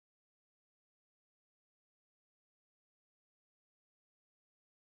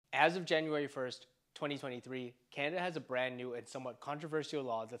As of January 1st, 2023, Canada has a brand new and somewhat controversial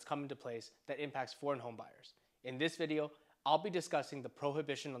law that's come into place that impacts foreign home buyers. In this video, I'll be discussing the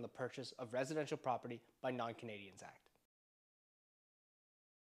Prohibition on the Purchase of Residential Property by Non-Canadians Act.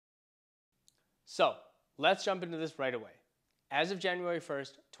 So, let's jump into this right away. As of January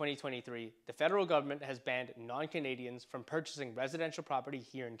 1st, 2023, the federal government has banned non-Canadians from purchasing residential property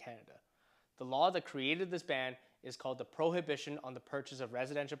here in Canada. The law that created this ban is called the Prohibition on the Purchase of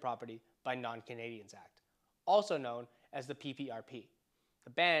Residential Property by Non-Canadians Act, also known as the PPRP.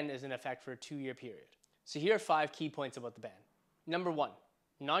 The ban is in effect for a 2-year period. So here are 5 key points about the ban. Number 1,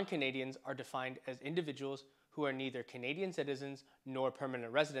 non-Canadians are defined as individuals who are neither Canadian citizens nor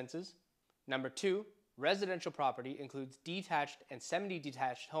permanent residences. Number 2, residential property includes detached and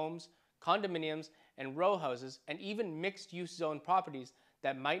semi-detached homes, condominiums, and row houses, and even mixed-use zone properties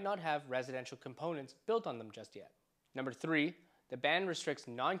that might not have residential components built on them just yet. Number 3, the ban restricts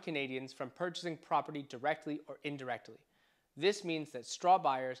non-Canadians from purchasing property directly or indirectly. This means that straw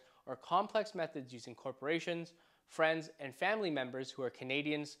buyers or complex methods using corporations, friends, and family members who are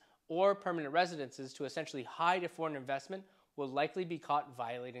Canadians or permanent residences to essentially hide a foreign investment will likely be caught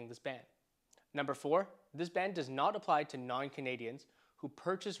violating this ban. Number 4, this ban does not apply to non-Canadians who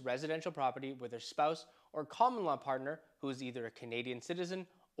purchase residential property with their spouse or common law partner who is either a Canadian citizen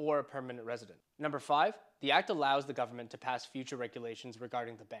or a permanent resident. Number 5, the Act allows the government to pass future regulations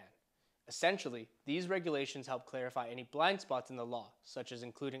regarding the ban. Essentially, these regulations help clarify any blind spots in the law, such as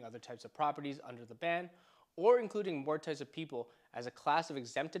including other types of properties under the ban, or including more types of people as a class of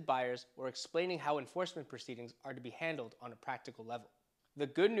exempted buyers, or explaining how enforcement proceedings are to be handled on a practical level. The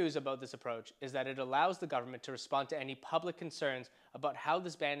good news about this approach is that it allows the government to respond to any public concerns about how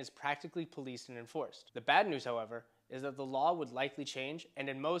this ban is practically policed and enforced. The bad news, however, is that the law would likely change, and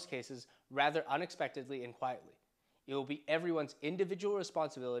in most cases, rather unexpectedly and quietly. It will be everyone's individual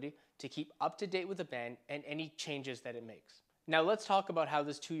responsibility to keep up to date with the ban and any changes that it makes. Now let's talk about how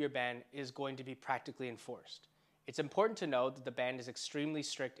this 2-year ban is going to be practically enforced. It's important to know that the ban is extremely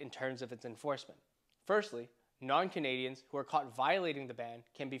strict in terms of its enforcement. Firstly, non-Canadians who are caught violating the ban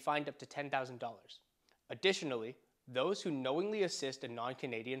can be fined up to $10,000. Additionally, those who knowingly assist a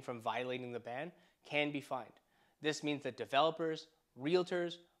non-Canadian from violating the ban can be fined. This means that developers,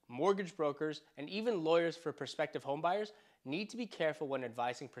 realtors, mortgage brokers, and even lawyers for prospective homebuyers need to be careful when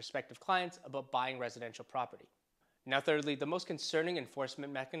advising prospective clients about buying residential property. Now thirdly, the most concerning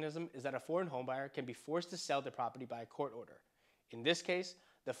enforcement mechanism is that a foreign homebuyer can be forced to sell their property by a court order. In this case,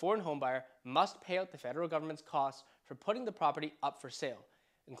 the foreign homebuyer must pay out the federal government's costs for putting the property up for sale,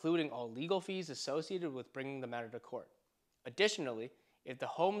 including all legal fees associated with bringing the matter to court. Additionally, if the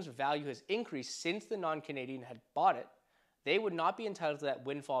home's value has increased since the non-Canadian had bought it, they would not be entitled to that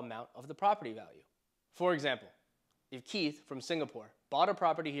windfall amount of the property value. For example, if Keith from Singapore bought a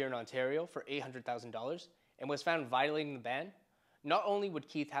property here in Ontario for $800,000 and was found violating the ban, not only would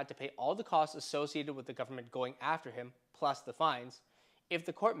Keith have to pay all the costs associated with the government going after him, plus the fines, if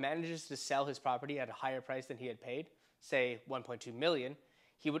the court manages to sell his property at a higher price than he had paid, say $1.2 million,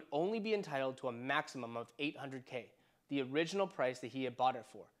 he would only be entitled to a maximum of $800K, the original price that he had bought it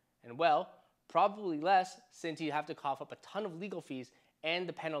for, and well, probably less since he'd have to cough up a ton of legal fees and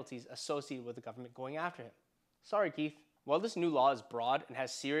the penalties associated with the government going after him. Sorry, Keith. While this new law is broad and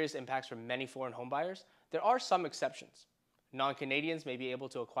has serious impacts for many foreign homebuyers, there are some exceptions. Non-Canadians may be able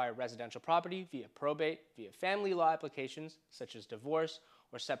to acquire residential property via probate, via family law applications such as divorce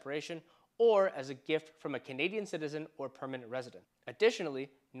or separation, or as a gift from a Canadian citizen or permanent resident. Additionally,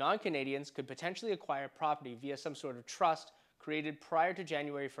 non-Canadians could potentially acquire property via some sort of trust created prior to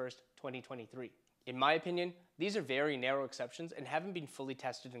January 1st, 2023. In my opinion, these are very narrow exceptions and haven't been fully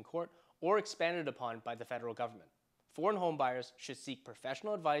tested in court or expanded upon by the federal government. Foreign homebuyers should seek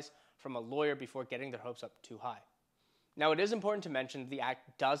professional advice from a lawyer before getting their hopes up too high. Now, it is important to mention that the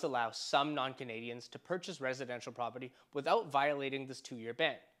Act does allow some non-Canadians to purchase residential property without violating this 2-year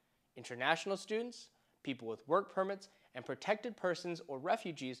ban. International students, people with work permits, and protected persons or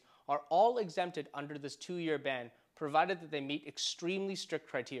refugees are all exempted under this 2-year ban, provided that they meet extremely strict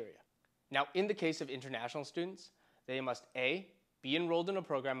criteria. Now, in the case of international students, they must A, be enrolled in a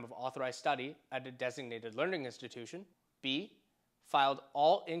program of authorized study at a designated learning institution, B, filed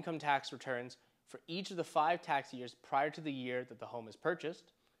all income tax returns for each of the 5 tax years prior to the year that the home is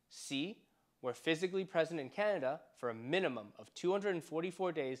purchased, C, were physically present in Canada for a minimum of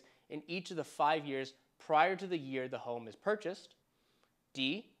 244 days in each of the 5 years prior to the year the home is purchased,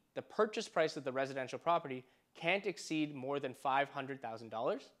 D, the purchase price of the residential property can't exceed more than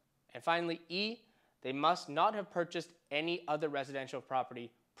 $500,000, and finally E, they must not have purchased any other residential property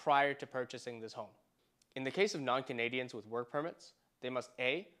prior to purchasing this home. In the case of non-Canadians with work permits, they must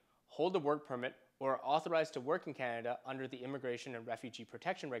A, hold a work permit, or are authorized to work in Canada under the Immigration and Refugee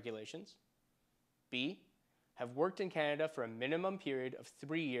Protection Regulations. B, have worked in Canada for a minimum period of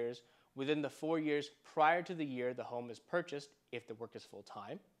 3 years within the 4 years prior to the year the home is purchased if the work is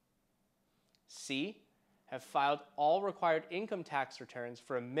full-time. C, have filed all required income tax returns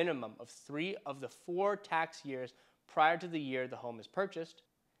for a minimum of 3 of the 4 tax years prior to the year the home is purchased.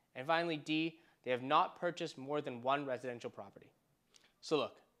 And finally, D, they have not purchased more than 1 residential property. So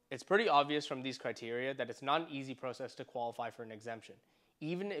look, it's pretty obvious from these criteria that it's not an easy process to qualify for an exemption,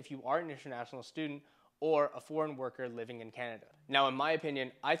 even if you are an international student or a foreign worker living in Canada. Now, in my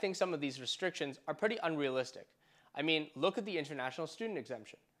opinion, I think some of these restrictions are pretty unrealistic. I mean, look at the international student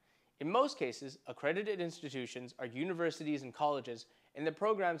exemption. In most cases, accredited institutions are universities and colleges, and the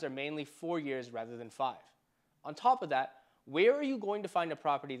programs are mainly 4 years rather than 5. On top of that, where are you going to find a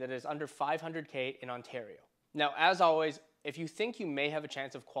property that is under $500K in Ontario? Now, as always, if you think you may have a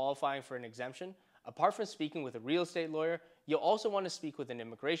chance of qualifying for an exemption, apart from speaking with a real estate lawyer, you'll also want to speak with an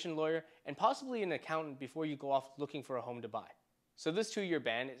immigration lawyer and possibly an accountant before you go off looking for a home to buy. So this 2-year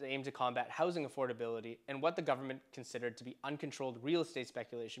ban is aimed to combat housing affordability and what the government considered to be uncontrolled real estate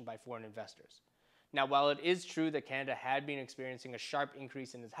speculation by foreign investors. Now, while it is true that Canada had been experiencing a sharp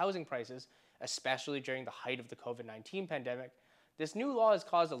increase in its housing prices, especially during the height of the COVID-19 pandemic, this new law has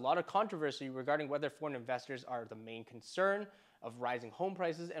caused a lot of controversy regarding whether foreign investors are the main concern of rising home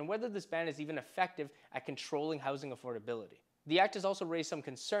prices and whether this ban is even effective at controlling housing affordability. The act has also raised some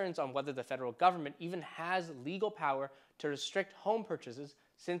concerns on whether the federal government even has legal power to restrict home purchases,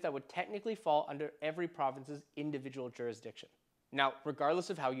 since that would technically fall under every province's individual jurisdiction. Now, regardless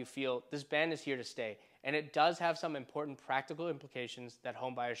of how you feel, this ban is here to stay, and it does have some important practical implications that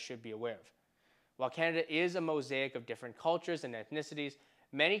homebuyers should be aware of. While Canada is a mosaic of different cultures and ethnicities,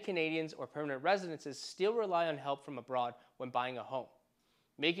 many Canadians or permanent residences still rely on help from abroad when buying a home.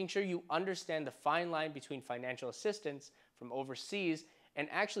 Making sure you understand the fine line between financial assistance from overseas and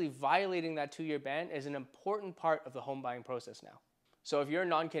actually violating that 2-year ban is an important part of the home buying process now. So if you're a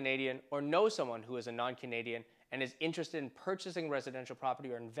non-Canadian or know someone who is a non-Canadian and is interested in purchasing residential property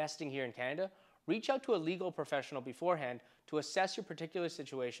or investing here in Canada, reach out to a legal professional beforehand to assess your particular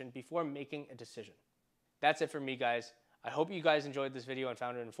situation before making a decision. That's it for me, guys. I hope you guys enjoyed this video and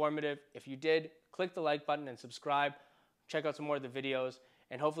found it informative. If you did, click the like button and subscribe. Check out some more of the videos,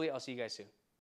 and hopefully I'll see you guys soon.